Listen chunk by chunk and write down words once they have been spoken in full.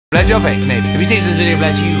Bless your face, maybe. If you see this video,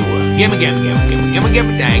 bless you. Gimme, thank you. Gimme, thank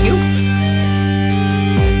you. Thank you.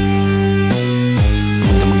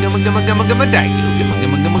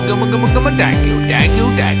 Thank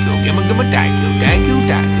you. Gimme, thank you. Thank you.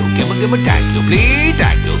 Gimme, thank you. Please,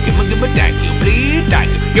 thank you. Gimme, thank you. Please,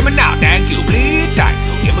 thank you. Gimme now, thank you. Please, thank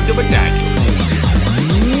you. Gimme, thank you.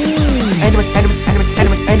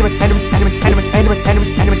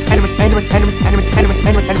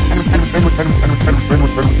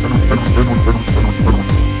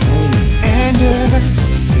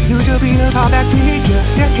 Used to be a tall back picture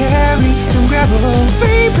that carried some gravel,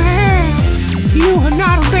 baby. You are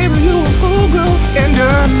not a baby, you are full grown and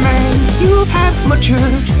a man. You have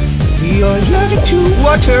matured. You're allergic to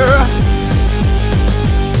water.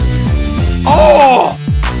 Oh!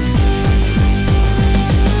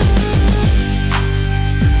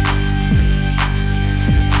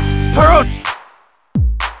 Pearl!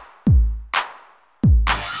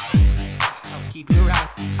 I'll keep you around.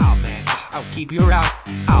 Oh man, I'll keep you around.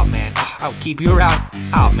 Oh man, I'll keep you around.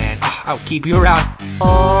 Oh man, I'll keep you around. Oh,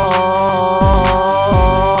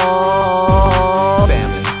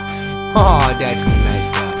 family. Oh, that's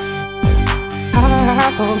messed up. I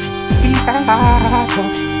hope he had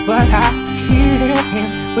hopes, but I hit him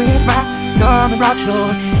with my storm and rock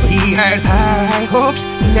sword. But he had high hopes,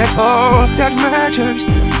 and that's all that matters.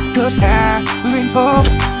 'Cause now we're in hope.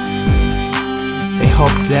 They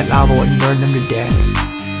hoped that lava wouldn't burn them to death.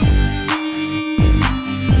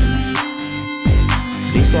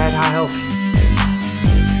 At least they had high hopes.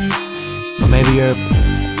 Or maybe you're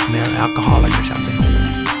an alcoholic or something.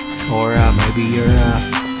 Or maybe you're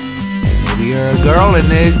a girl and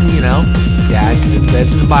then, dad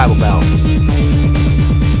lives in the Bible Belt.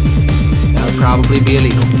 That would probably be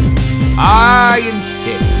illegal. I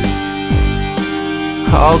insist.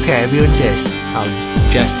 Okay, if you insist. I'll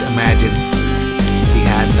just imagine he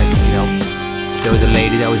had, there was a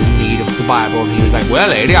lady that was in need of the Bible, and he was like, well,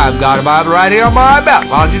 lady, I've got a Bible right here on my belt.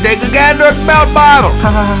 Why don't you take a gander at the belt Bible?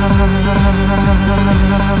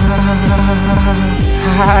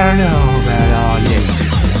 I don't know about all this.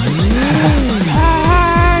 I'm in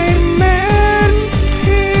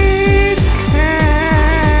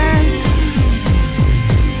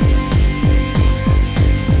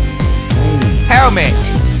Helmet.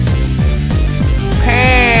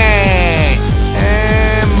 Pants.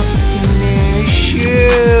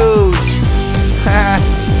 Shoes.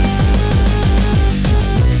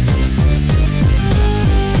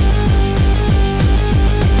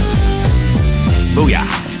 Booyah.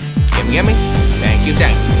 Gimme. Thank you.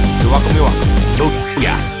 You're welcome.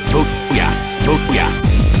 Booyah. Booyah. Booyah.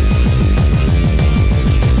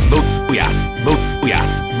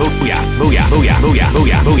 Booyah. Booyah. Booyah.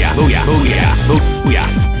 Booyah. Booyah. Booyah. Booyah. Booyah. Booyah.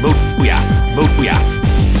 Booyah. Booyah. Booyah. Booyah.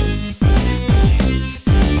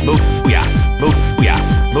 Booyah. Booyah.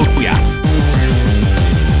 Booyah.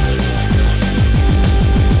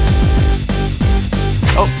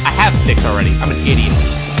 Oh, I have sticks already. I'm an idiot.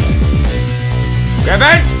 Grab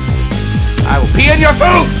it! I will pee in your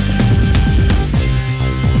food!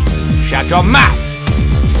 Shut your mouth!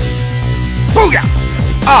 Booyah!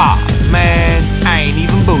 Aw, man, I ain't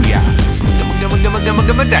even booyah.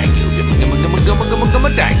 Thank you. Thank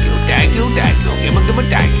you. Thank you. Thank you.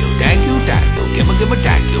 Thank you. Thank you. Thank you.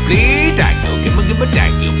 Thank you. Please, thank you.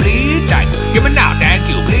 Thank you. Please, thank you. Give me now, thank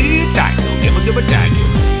you. Please, thank you. Thank you. Please, thank you.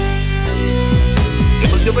 Thank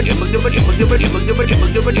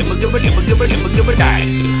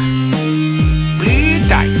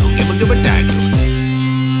you.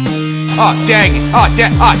 Oh, dang it. Oh,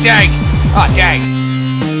 dang it. Oh, dang it.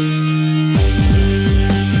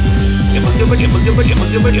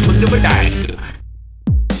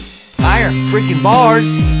 Iron freaking bars.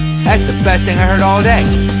 That's the best thing I heard all day.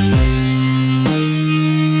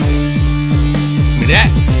 Give me that.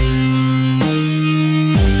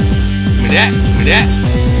 Give me that. Give me that.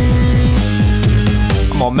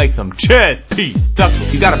 I'm gonna make some chest piece stuffing.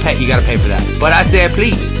 You gotta pay for that. But I said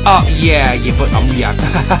please. Oh yeah, but yeah.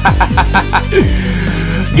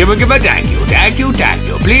 Give me thank you.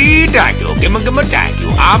 Please, thank you. Give me thank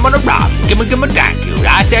you. I'm gonna rob you. Give me thank you.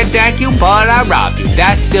 I said thank you, but I robbed you.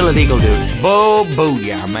 That's still illegal, dude.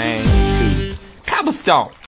 Booyah, man. Cobblestone.